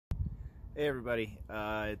Hey everybody,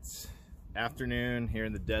 it's afternoon here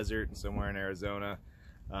in the desert somewhere in Arizona.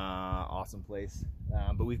 Awesome place,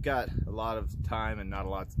 but we've got a lot of time and not a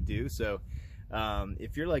lot to do. So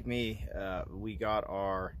if you're like me, we got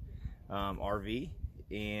our RV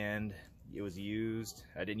and it was used.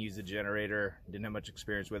 I didn't use the generator, didn't have much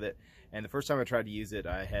experience with it, and the first time I tried to use it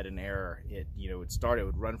I had an error. It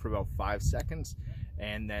would run for about 5 seconds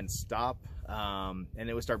and then stop, and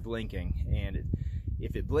it would start blinking, and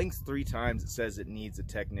if it blinks 3 times, it says it needs a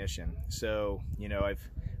technician. So,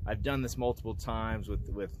 I've done this multiple times with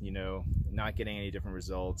not getting any different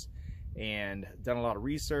results, and done a lot of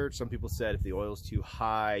research. Some people said if the oil's too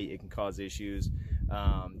high, it can cause issues.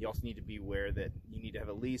 You also need to be aware that you need to have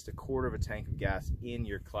at least 1/4 of a tank of gas in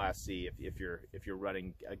your Class C if you're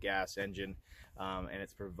running a gas engine, and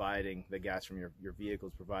it's providing the gas from your vehicle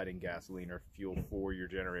is providing gasoline or fuel for your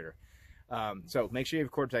generator. So make sure you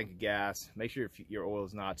have a 1/4 tank of gas. Make sure your oil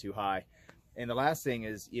is not too high. And the last thing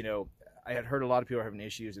is, I had heard a lot of people are having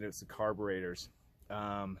issues, and it's the carburetors.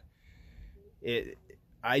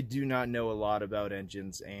 I do not know a lot about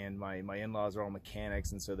engines, and my in-laws are all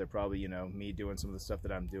mechanics, and so they're probably, me doing some of the stuff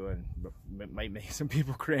that I'm doing might make some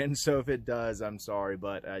people cringe. So if it does, I'm sorry,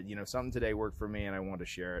 but something today worked for me, and I want to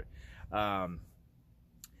share it.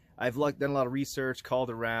 I've done a lot of research, called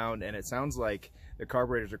around, and it sounds like the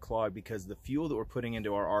carburetors are clogged because the fuel that we're putting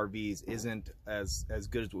into our RVs isn't as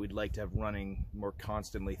good as what we'd like to have running more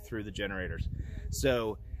constantly through the generators.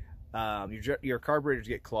 So your carburetors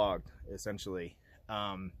get clogged, essentially.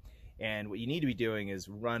 And what you need to be doing is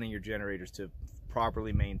running your generators to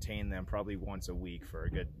properly maintain them probably once a week for a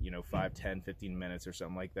good 5, 10, 15 minutes or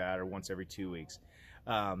something like that, or once every 2 weeks.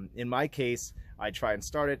 In my case, I'd try and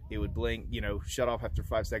start it, it would blink, shut off after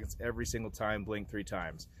 5 seconds every single time, blink 3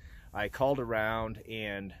 times. I called around,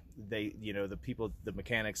 and they, the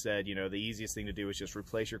mechanics said, the easiest thing to do is just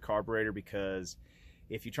replace your carburetor, because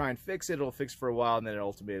if you try and fix it, it'll fix for a while, and then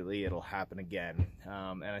ultimately it'll happen again.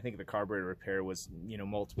 And I think the carburetor repair was,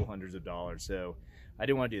 multiple hundreds of dollars, so I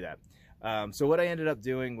didn't want to do that. So what I ended up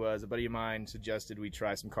doing was, a buddy of mine suggested we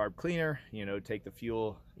try some carb cleaner, take the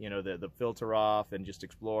fuel, the filter off, and just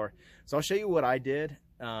explore. So I'll show you what I did,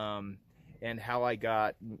 and how I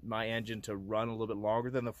got my engine to run a little bit longer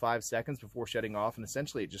than the 5 seconds before shutting off, and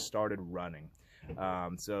essentially it just started running.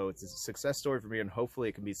 So it's a success story for me, and hopefully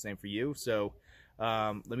it can be the same for you. So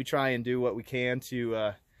let me try and do what we can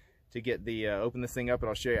to get the open this thing up, and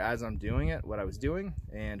I'll show you as I'm doing it what I was doing,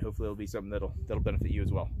 and hopefully it'll be something that'll benefit you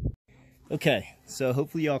as well. Okay, so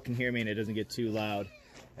hopefully y'all can hear me and it doesn't get too loud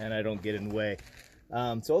and I don't get in the way.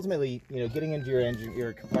 So ultimately, getting into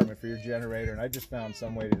your compartment for your generator, and I just found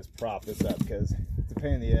some way to just prop this up, because it's a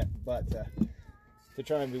pain in the butt to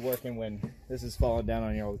try and be working when this is falling down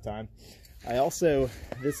on you all the time.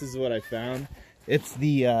 This is what I found. It's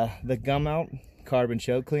the gum out carbon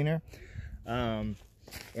choke cleaner, and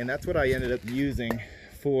that's what I ended up using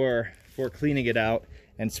for cleaning it out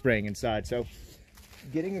and spraying inside. So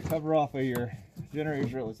getting a cover off of your generator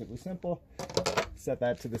is relatively simple. Set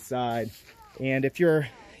that to the side, and if your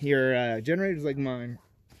generator is like mine,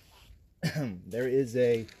 there is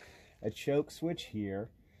a choke switch here,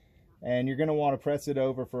 and you're going to want to press it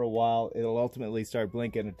over for a while. It'll ultimately start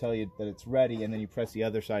blinking and tell you that it's ready, and then you press the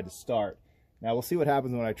other side to start. Now we'll see what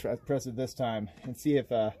happens when I press it this time, and see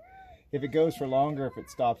if it goes for longer, if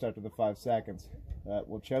it stops after the 5 seconds.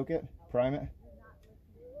 We'll choke it, prime it.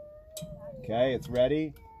 Okay, it's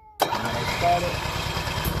ready. And then I start it.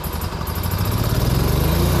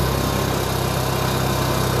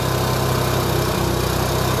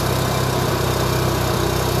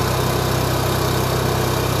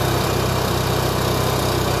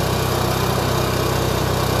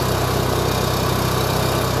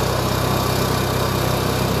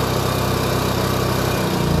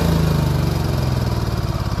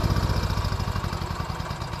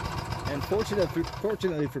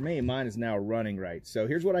 Fortunately for me, mine is now running right. So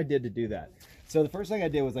here's what I did to do that. So the first thing I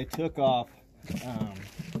did was I took off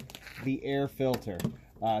the air filter.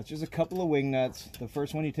 It's just a couple of wing nuts. The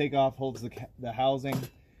first one you take off holds the housing.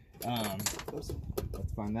 Let's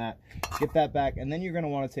find that. Get that back, and then you're going to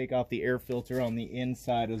want to take off the air filter on the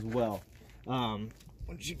inside as well.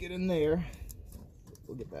 Once you get in there,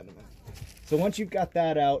 we'll get that in a minute. So once you've got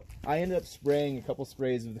that out, I ended up spraying a couple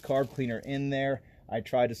sprays of the carb cleaner in there. I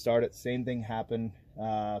tried to start it, same thing happened,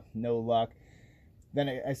 no luck.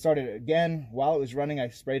 Then I started it again. While it was running, I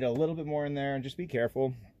sprayed a little bit more in there, and just be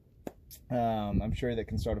careful. I'm sure that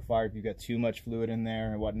can start a fire if you've got too much fluid in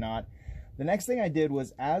there and whatnot. The next thing I did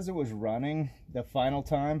was, as it was running the final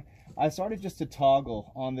time, I started just to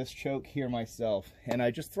toggle on this choke here myself, and I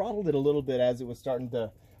just throttled it a little bit as it was starting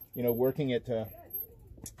to, working it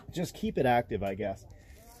just keep it active, I guess.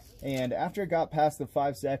 And after it got past the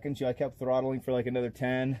 5 seconds, you know, I kept throttling for like another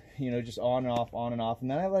 10, you know, just on and off,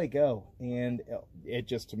 and then I let it go. And it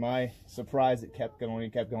just, to my surprise, it kept going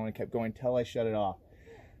and kept going and kept going until I shut it off.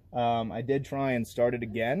 I did try and start it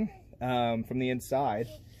again from the inside,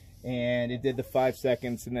 and it did the 5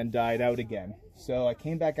 seconds and then died out again. So I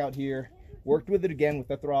came back out here, worked with it again with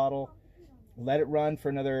the throttle, let it run for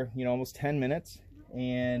another, you know, almost 10 minutes.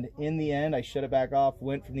 And in the end, I shut it back off,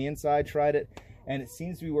 went from the inside, tried it, and it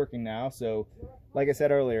seems to be working now. So like I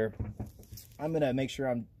said earlier, I'm gonna make sure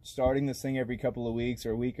I'm starting this thing every couple of weeks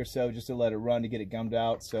or a week or so, just to let it run to get it gummed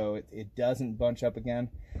out so it doesn't bunch up again.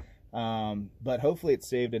 But hopefully it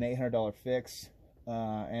saved an $800 fix,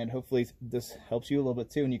 and hopefully this helps you a little bit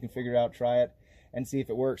too, and you can figure it out, try it, and see if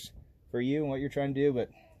it works for you and what you're trying to do.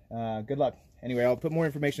 But good luck. Anyway, I'll put more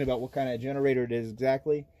information about what kind of generator it is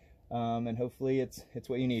exactly, and hopefully it's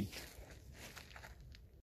what you need.